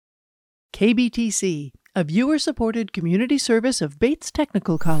KBTC, a viewer-supported community service of Bates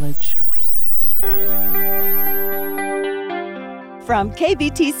Technical College. From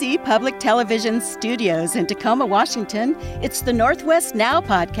KBTC Public Television Studios in Tacoma, Washington, it's the Northwest Now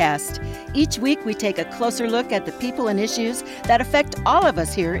podcast. Each week, we take a closer look at the people and issues that affect all of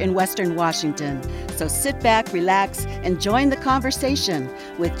us here in Western Washington. So sit back, relax, and join the conversation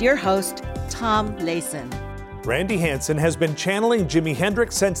with your host, Tom Layson. Randy Hansen has been channeling Jimi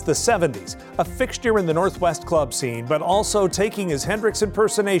Hendrix since the 70s, a fixture in the Northwest club scene, but also taking his Hendrix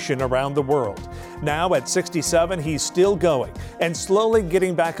impersonation around the world. Now at 67, he's still going and slowly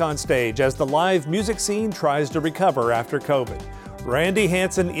getting back on stage as the live music scene tries to recover after COVID. Randy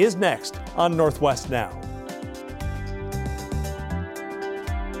Hansen is next on Northwest Now.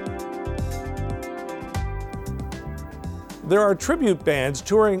 There are tribute bands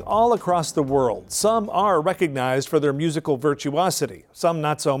touring all across the world. Some are recognized for their musical virtuosity, some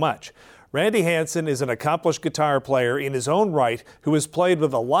not so much. Randy Hansen is an accomplished guitar player in his own right who has played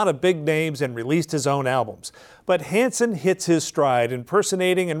with a lot of big names and released his own albums. But Hansen hits his stride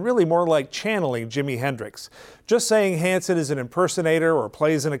impersonating and really more like channeling Jimi Hendrix. Just saying Hansen is an impersonator or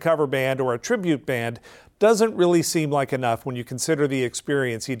plays in a cover band or a tribute band doesn't really seem like enough when you consider the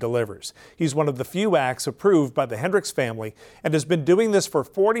experience he delivers. He's one of the few acts approved by the Hendrix family and has been doing this for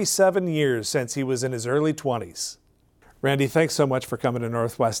 47 years since he was in his early 20s. Randy, thanks so much for coming to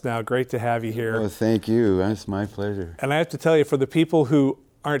Northwest Now. Great to have you here. Oh, thank you. It's my pleasure. And I have to tell you, for the people who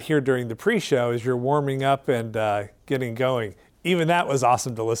aren't here during the pre-show, as you're warming up and getting going, even that was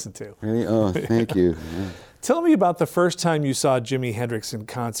awesome to listen to. Really? Oh, thank you. Yeah. Tell me about the first time you saw Jimi Hendrix in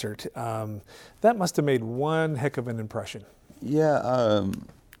concert. That must have made one heck of an impression. Yeah,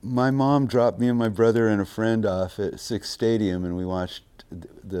 my mom dropped me and my brother and a friend off at Six Stadium, and we watched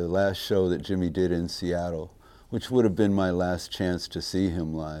the last show that Jimi did in Seattle, which would have been my last chance to see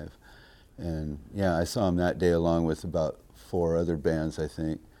him live. And yeah, I saw him that day along with about 4 other bands, I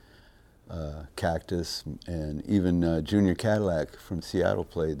think. Cactus and even Junior Cadillac from Seattle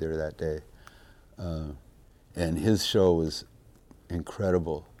played there that day. And his show was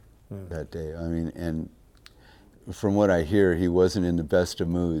incredible that day. I mean, and from what I hear, he wasn't in the best of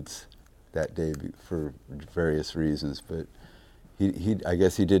moods that day for various reasons, but I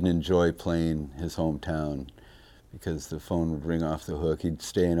guess he didn't enjoy playing his hometown because the phone would ring off the hook. He'd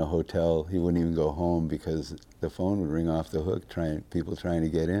stay in a hotel. He wouldn't even go home because the phone would ring off the hook, people trying to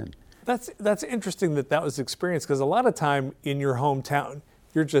get in. That's interesting that was the experience, because a lot of time in your hometown,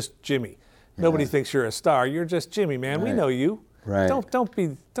 you're just Jimi. Nobody thinks you're a star. You're just Jimi, man. Right. We know you. Right. Don't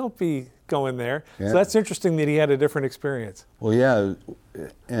be going there. Yeah. So that's interesting that he had a different experience. Well, yeah,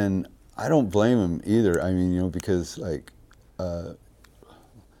 and I don't blame him either. I mean, because I'll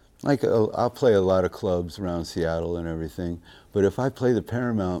play a lot of clubs around Seattle and everything, but if I play the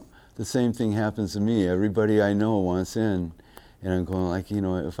Paramount, the same thing happens to me. Everybody I know wants in, and I'm going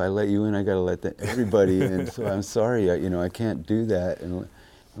if I let you in, I got to let everybody in. So I'm sorry, I can't do that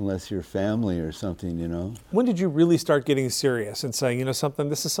unless you're family or something, When did you really start getting serious and saying,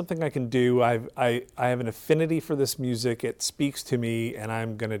 this is something I can do. I have an affinity for this music. It speaks to me, and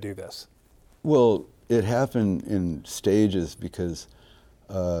I'm going to do this. Well, it happened in stages because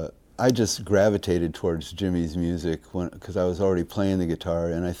I just gravitated towards Jimi's music because I was already playing the guitar,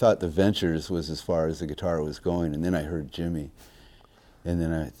 and I thought the Ventures was as far as the guitar was going, and then I heard Jimi. And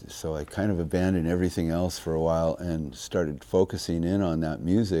then so I kind of abandoned everything else for a while and started focusing in on that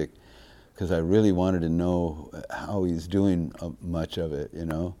music because I really wanted to know how he's doing much of it,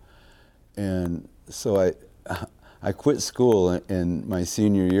 And so I quit school, and my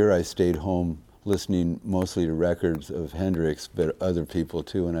senior year I stayed home listening mostly to records of Hendrix, but other people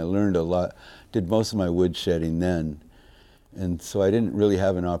too, and I learned a lot, did most of my woodshedding then. And so I didn't really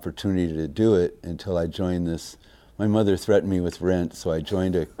have an opportunity to do it until I joined this. My mother threatened me with rent, so I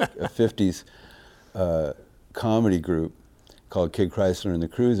joined a 50s comedy group called Kid Chrysler and the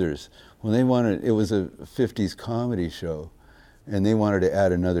Cruisers. When it was a 50s comedy show, and they wanted to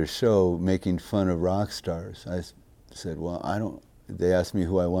add another show making fun of rock stars. I said, well, they asked me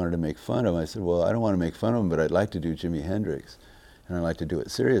who I wanted to make fun of. I said, well, I don't want to make fun of him, but I'd like to do Jimi Hendrix, and I'd like to do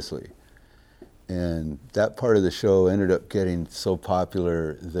it seriously. And that part of the show ended up getting so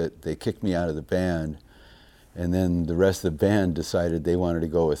popular that they kicked me out of the band. And then the rest of the band decided they wanted to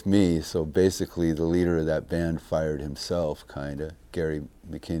go with me, so basically the leader of that band fired himself, Gary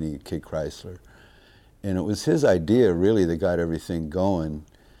McKinney, Kid Chrysler. And it was his idea, really, that got everything going.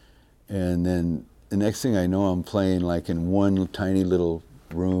 And then the next thing I know, I'm playing in one tiny little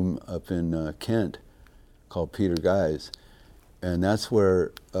room up in Kent called Peter Guy's. And that's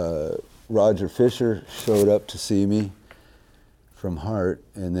where Roger Fisher showed up to see me from Hart,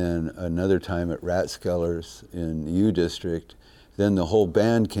 and then another time at Rathskeller's in the U District. Then the whole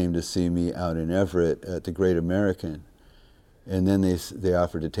band came to see me out in Everett at the Great American, and then they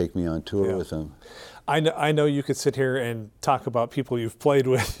offered to take me on tour with them. I know you could sit here and talk about people you've played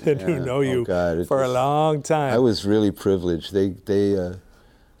with and who know you for a long time. I was really privileged. I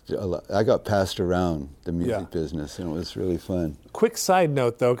got passed around the music business, and it was really fun. Quick side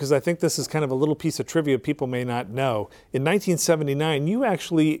note, though, because I think this is kind of a little piece of trivia people may not know. In 1979, you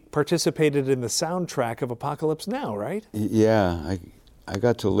actually participated in the soundtrack of Apocalypse Now, right? Yeah, I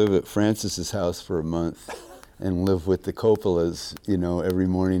got to live at Francis's house for a month and live with the Coppolas, every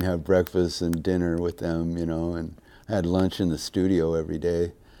morning have breakfast and dinner with them, and I had lunch in the studio every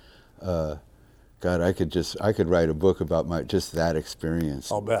day. God, I could write a book about just that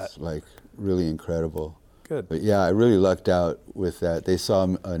experience. I'll bet. It's like really incredible. Good. But yeah, I really lucked out with that. They saw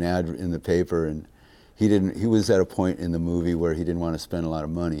an ad in the paper, and he was at a point in the movie where he didn't want to spend a lot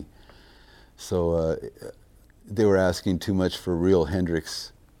of money. So they were asking too much for real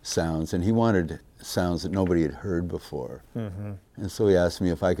Hendrix sounds, and he wanted sounds that nobody had heard before. Mm-hmm. And so he asked me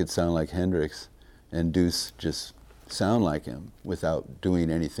if I could sound like Hendrix and just sound like him without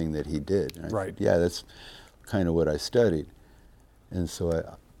doing anything that he did. And I said, yeah, that's kind of what I studied. And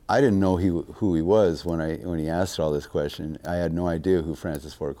so I didn't know who he was when he asked all this question. I had no idea who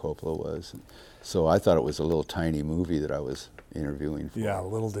Francis Ford Coppola was. So I thought it was a little tiny movie that I was interviewing for. Yeah,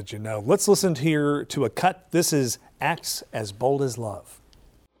 little did you know. Let's listen here to a cut. This is Acts as Bold as Love.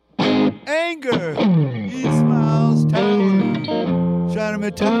 Anger, he smiles towering, shining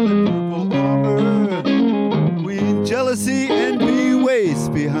metallic purple armor. Queen jealousy, envy,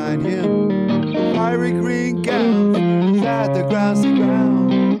 waste behind him. Fiery green gowns inside the grassy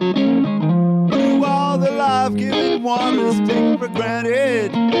ground. Through all the life-giving waters taken for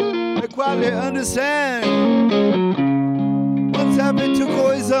granted, they quietly understand. Once happy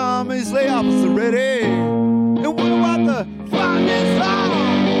turquoise armies lay opposite ready, and what about the finest song?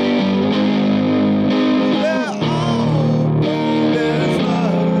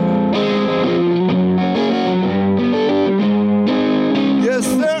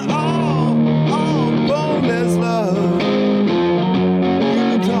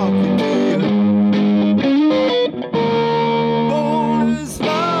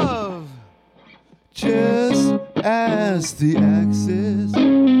 As the axis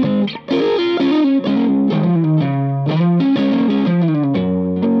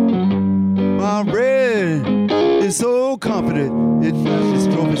my red is so confident it flashes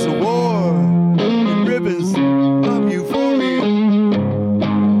trophies of war and ribbons of euphoria.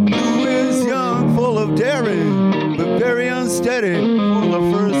 Blue is young, full of daring, but very unsteady for the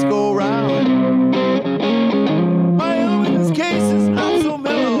first go round. My own in this case is not so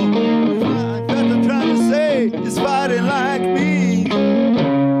mellow. Is fighting like me,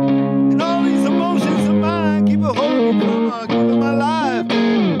 and all these emotions of mine keep a hold of giving my life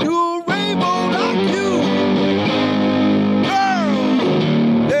to a rainbow like you.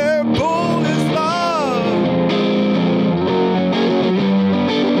 Girl, they're bold as love.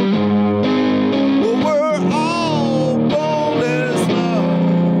 Well, we're all bold as love.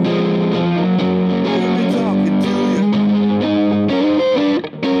 We'll be talking to you.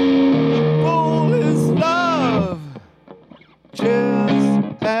 Bold as love.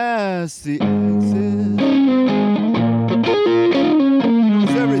 Just as the exit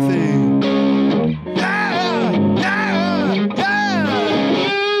knows everything. Yeah, yeah, yeah.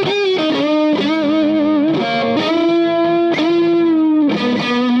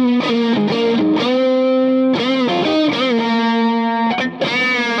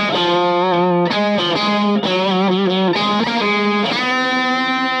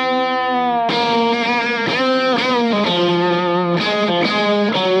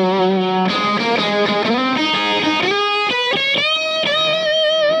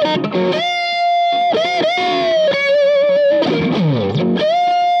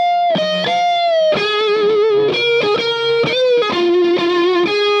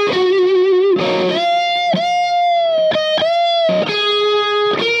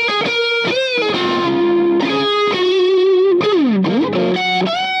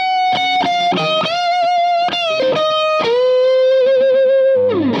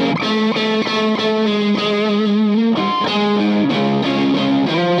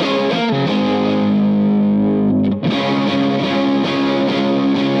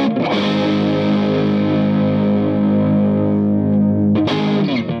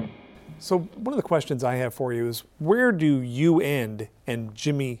 So one of the questions I have for you is, where do you end and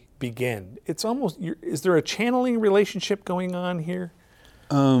Jimi begin? It's almost, is there a channeling relationship going on here?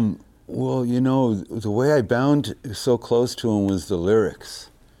 Well, you know, the way I bound so close to him was the lyrics.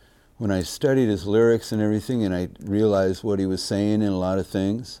 When I studied his lyrics and everything, and I realized what he was saying in a lot of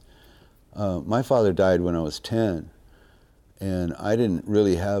things. My father died when I was 10, and I didn't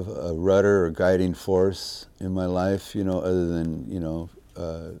really have a rudder or guiding force in my life, you know, other than, you know,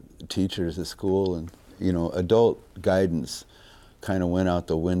 teachers at school, and, you know, adult guidance kind of went out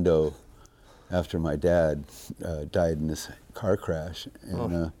the window after my dad died in this car crash.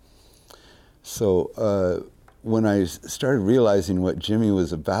 And so when I started realizing what Jimi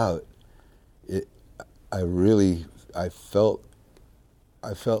was about, I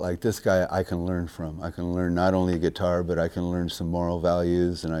felt like this guy I can learn from. I can learn not only guitar, but I can learn some moral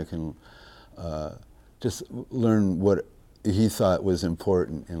values, and I can just learn what he thought was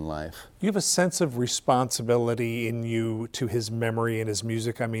important in life. You have a sense of responsibility in you to his memory and his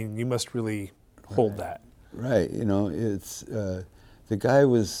music. I mean, you must really hold that. Right. You know, it's the guy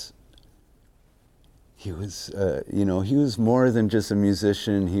was. He was, you know, he was more than just a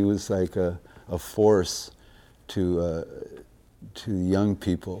musician. He was like a force to young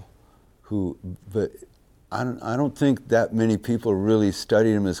people, but I don't think that many people really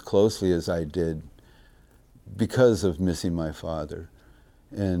studied him as closely as I did, because of missing my father,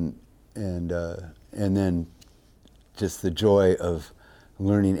 and then just the joy of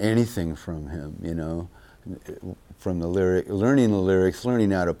learning anything from him, you know. From the learning the lyrics,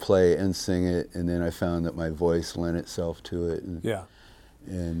 learning how to play and sing it, and then I found that my voice lent itself to it,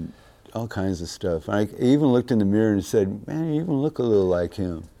 and all kinds of stuff. I even looked in the mirror and said, "Man, you even look a little like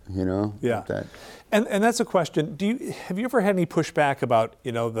him," you know. Yeah. Like that. And that's a question. Have you ever had any pushback about,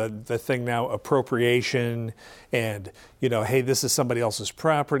 you know, the thing now, appropriation, and, you know, hey, this is somebody else's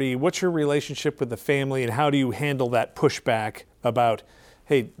property? What's your relationship with the family, and how do you handle that pushback about,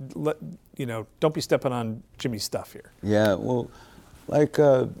 hey, you know, don't be stepping on Jimi's stuff here? Yeah, well, like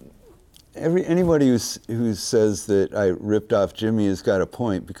anybody who says that I ripped off Jimi has got a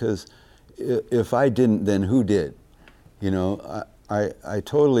point, because if I didn't, then who did? You know, I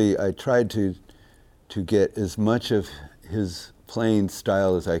tried to get as much of his playing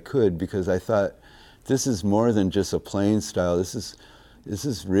style as I could, because I thought this is more than just a playing style. This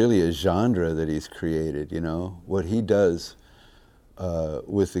is really a genre that he's created. You know, what he does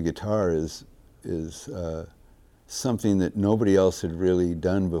with the guitar is something that nobody else had really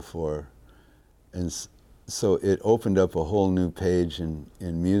done before, and so it opened up a whole new page in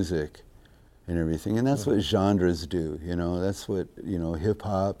music and everything. And that's what genres do, you know. That's what, you know, hip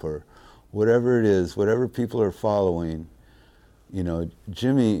hop or whatever it is, whatever people are following. You know,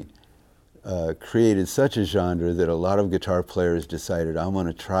 Jimi created such a genre that a lot of guitar players decided, I'm going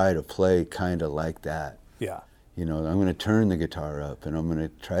to try to play kind of like that. Yeah. You know, I'm going to turn the guitar up, and I'm going to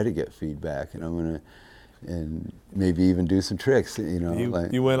try to get feedback, and I'm going to, and maybe even do some tricks. You know,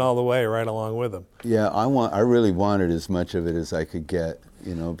 you went all the way right along with him. Yeah, I really wanted as much of it as I could get.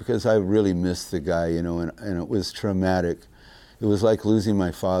 You know, because I really missed the guy. You know, and it was traumatic. It was like losing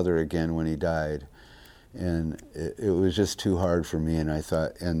my father again when he died, and it was just too hard for me. And I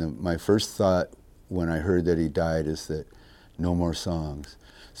thought, my first thought when I heard that he died is that no more songs.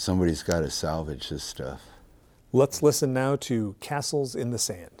 Somebody's got to salvage this stuff. Let's listen now to Castles in the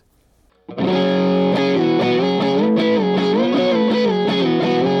Sand.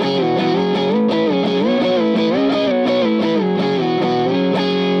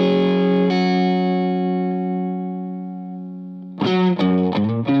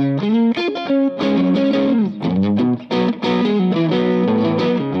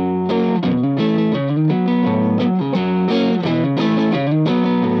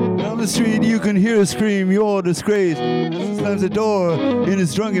 Scream, you're disgrace. Slams the door in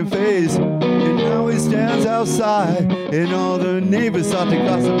his drunken face, and now he stands outside, and all the neighbors start to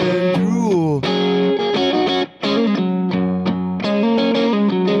gossip and drool.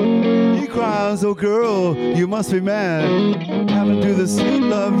 He cries, oh girl, you must be mad, having to the sweet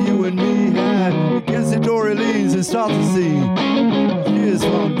love you and me had. Against the door he leans and starts to sing. She is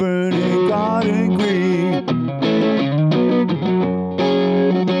from burning garden green.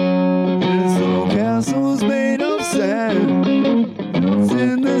 Castles made of sand, it's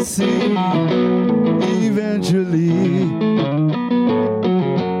in the sea, eventually.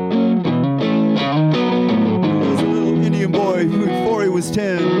 There was a little Indian boy before he was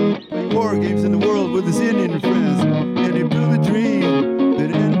 10, playing war games in the world with his Indian friends, and he built a dream that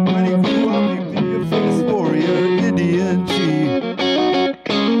when he grew up he'd be a famous warrior, Indian chief.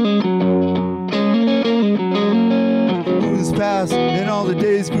 Moons passed and all the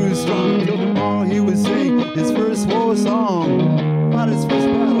days grew strong, until tomorrow he would sing his first war song. Fought his first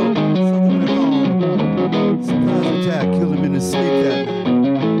battle, something went wrong. Surprise attack killed him in his sleep that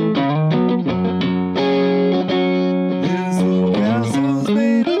night.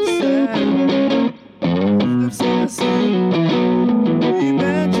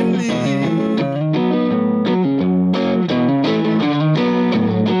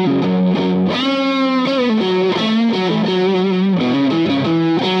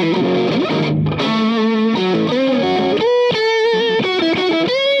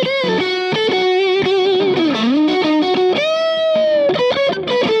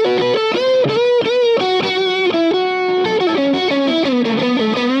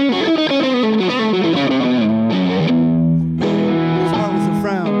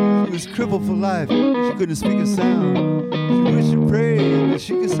 trouble for life. She couldn't speak a sound. She wished and prayed that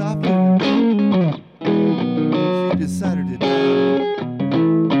she could soften. She decided to die.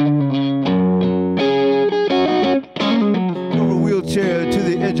 Drove a wheelchair to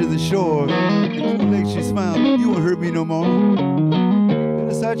the edge of the shore. And too late she smiled, you won't hurt me no more. And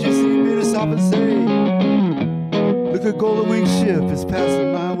aside she seen me to stop and say, look, a golden winged ship is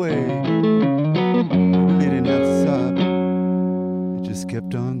passing my way. Really didn't have to stop. It just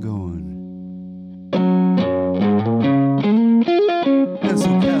kept on going. And so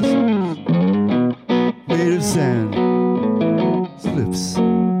castles made of sand slips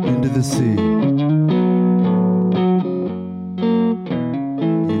into the sea.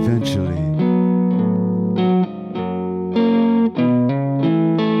 Eventually.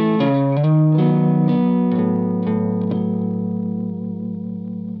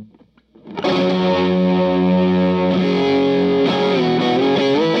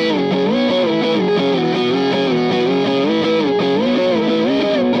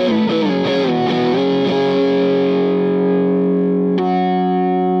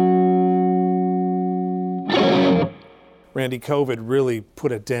 Randy, COVID really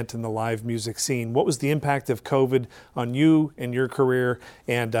put a dent in the live music scene. What was the impact of COVID on you and your career,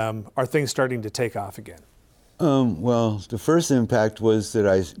 and are things starting to take off again? Well, the first impact was that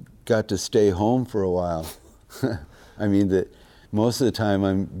I got to stay home for a while. I mean, that most of the time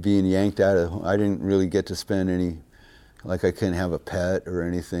I'm being yanked out of home. I didn't really get to spend any, like I couldn't have a pet or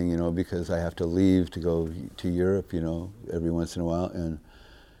anything, you know, because I have to leave to go to Europe, you know, every once in a while.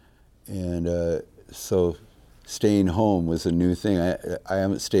 And so staying home was a new thing. I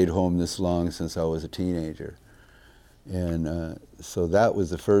haven't stayed home this long since I was a teenager. And so that was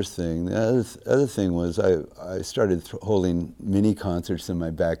the first thing. The other thing was I started holding mini concerts in my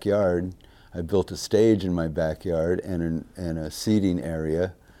backyard. I built a stage in my backyard and a seating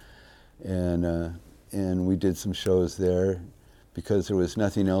area. And we did some shows there because there was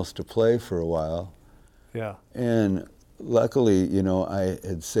nothing else to play for a while. Yeah. And luckily, you know, I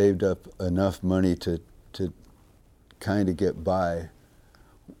had saved up enough money to kind of get by,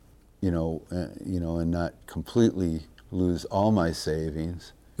 you know, and not completely lose all my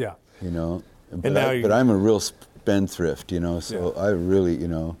savings. Yeah. You know, And but I'm a real spendthrift, you know, so yeah. I really, you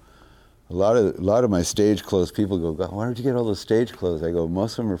know, a lot of my stage clothes, people go, God, why did you get all those stage clothes? I go,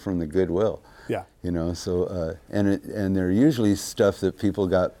 most of them are from the Goodwill. Yeah. You know, so and they're usually stuff that people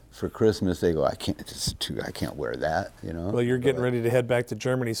got for Christmas. They go, I can't wear that. You know. Well, you're getting ready to head back to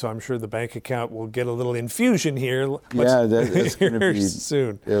Germany, so I'm sure the bank account will get a little infusion here. Yeah, that's going to be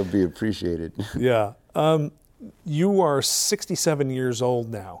soon. It'll be appreciated. Yeah. You are 67 years old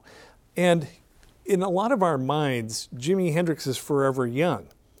now, and in a lot of our minds, Jimi Hendrix is forever young.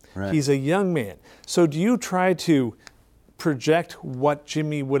 Right. He's a young man. So do you try to project what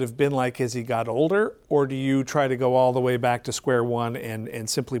Jimi would have been like as he got older, or do you try to go all the way back to square one and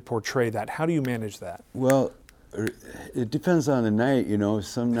simply portray that? How do you manage that? Well, it depends on the night, you know.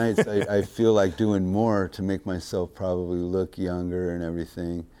 Some nights I feel like doing more to make myself probably look younger and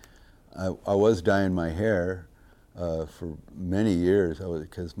everything. I was dyeing my hair for many years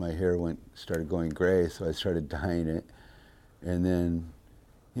because my hair started going gray, so I started dyeing it. And then,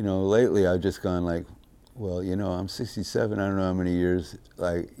 you know, lately I've just gone like, well, you know, I'm 67. I don't know how many years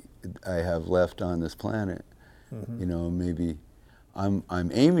I have left on this planet. Mm-hmm. You know, maybe I'm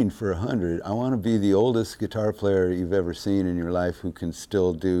aiming for 100. I want to be the oldest guitar player you've ever seen in your life who can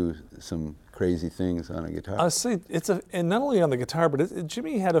still do some crazy things on a guitar. I see. And not only on the guitar, but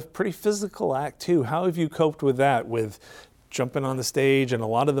Jimi had a pretty physical act too. How have you coped with that? With jumping on the stage and a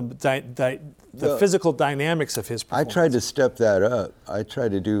lot of the physical dynamics of his performance? I tried to step that up. I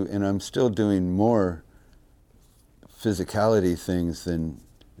tried to do, and I'm still doing more physicality things than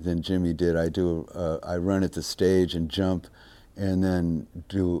Jimi did. I run at the stage and jump, and then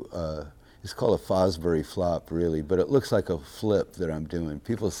do. It's called a Fosbury flop, really, but it looks like a flip that I'm doing.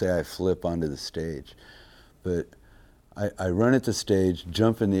 People say I flip onto the stage, but I run at the stage,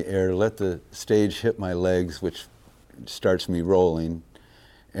 jump in the air, let the stage hit my legs, which starts me rolling,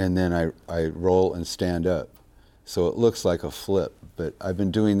 and then I roll and stand up. So it looks like a flip, but I've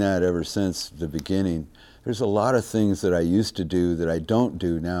been doing that ever since the beginning. There's a lot of things that I used to do that I don't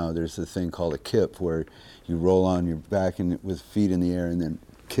do now. There's a thing called a kip where you roll on your back with feet in the air and then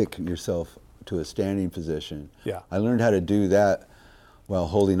kick yourself to a standing position. Yeah. I learned how to do that while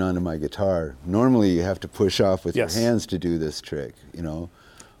holding onto my guitar. Normally you have to push off with Yes. your hands to do this trick, you know.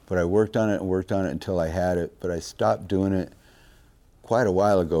 But I worked on it until I had it, but I stopped doing it quite a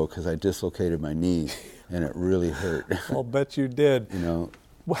while ago because I dislocated my knee and it really hurt. I'll bet you did. You know,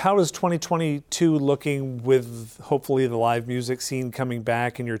 How is 2022 looking with hopefully the live music scene coming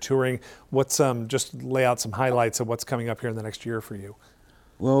back and your touring? What's just lay out some highlights of what's coming up here in the next year for you?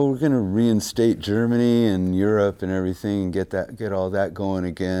 Well, we're going to reinstate Germany and Europe and everything and get all that going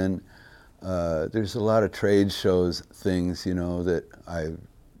again. There's a lot of trade shows things, that I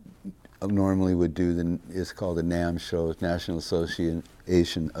normally would do. It's called the NAM show, National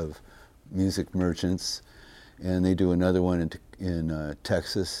Association of Music Merchants, and they do another one in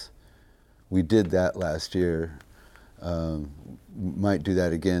Texas. We did that last year. Might do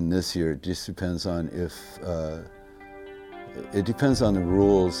that again this year. It just depends on it depends on the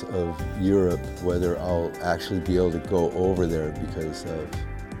rules of Europe, whether I'll actually be able to go over there because of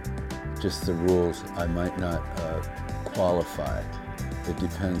just the rules. I might not qualify. It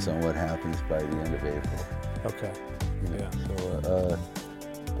depends on what happens by the end of April. Okay. Yeah. So,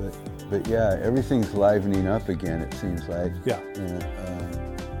 but yeah, everything's livening up again. It seems like. Yeah.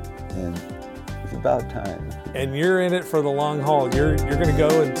 And it's about time. And you're in it for the long haul. You're going to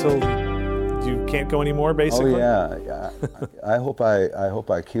go until you can't go anymore, basically. Oh yeah. I hope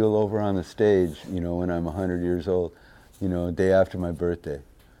I keel over on the stage. When I'm 100 years old. Day after my birthday.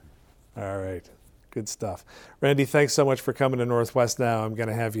 All right. Good stuff. Randy, thanks so much for coming to Northwest Now. I'm going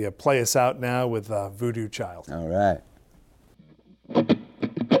to have you play us out now with Voodoo Child. All right.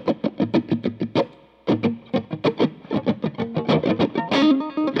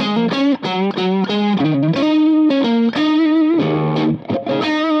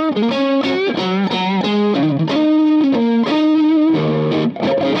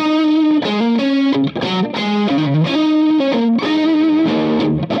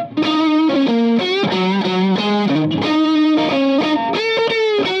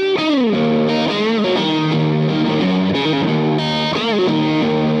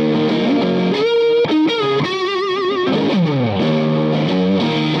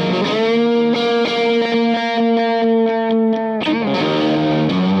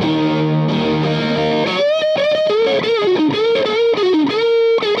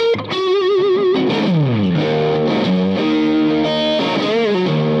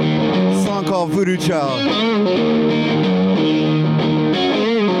 Voodoo Child.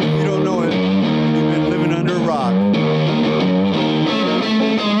 If you don't know it, you've been living under a rock.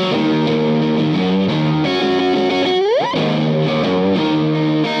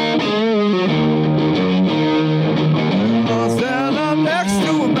 I'll stand up next to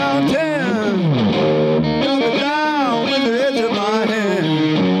a mountain, coming down with the edge of my hand.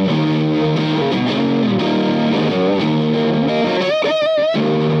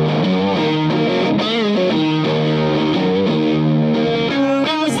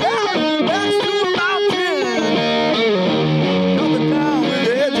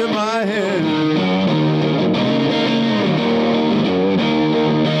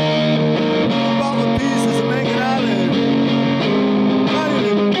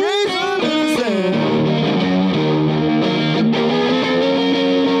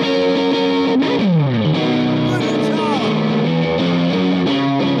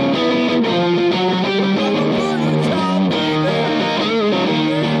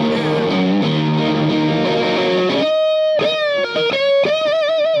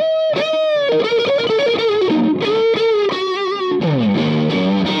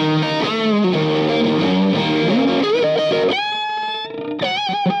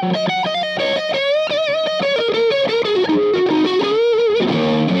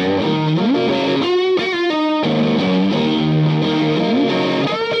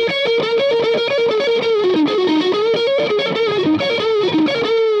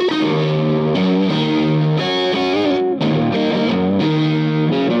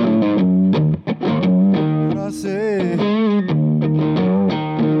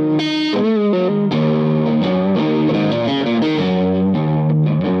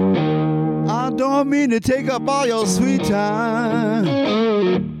 To take up all your sweet time,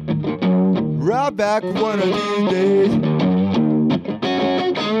 right back one of these days.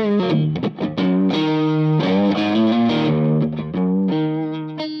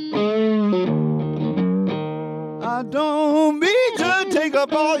 I don't mean to take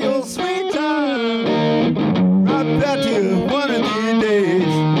up all your sweet time, right back to you one of these days.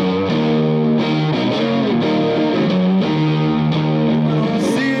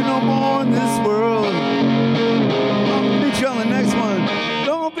 On the next one,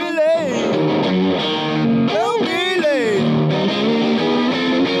 don't be late. Don't be late.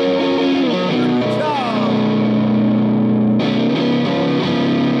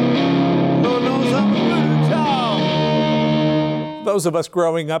 Those of us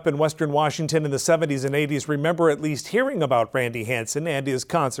growing up in Western Washington in the 70s and 80s remember at least hearing about Randy Hansen and his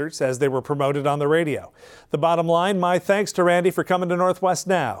concerts as they were promoted on the radio. The bottom line, my thanks to Randy for coming to Northwest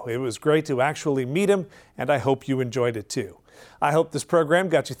Now. It was great to actually meet him, and I hope you enjoyed it too. I hope this program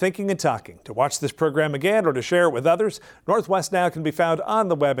got you thinking and talking. To watch this program again or to share it with others, Northwest Now can be found on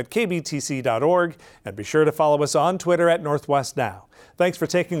the web at kbtc.org, and be sure to follow us on Twitter at Northwest Now. Thanks for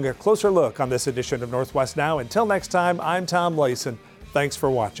taking a closer look on this edition of Northwest Now. Until next time, I'm Tom Layson. Thanks for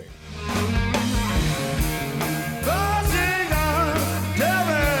watching.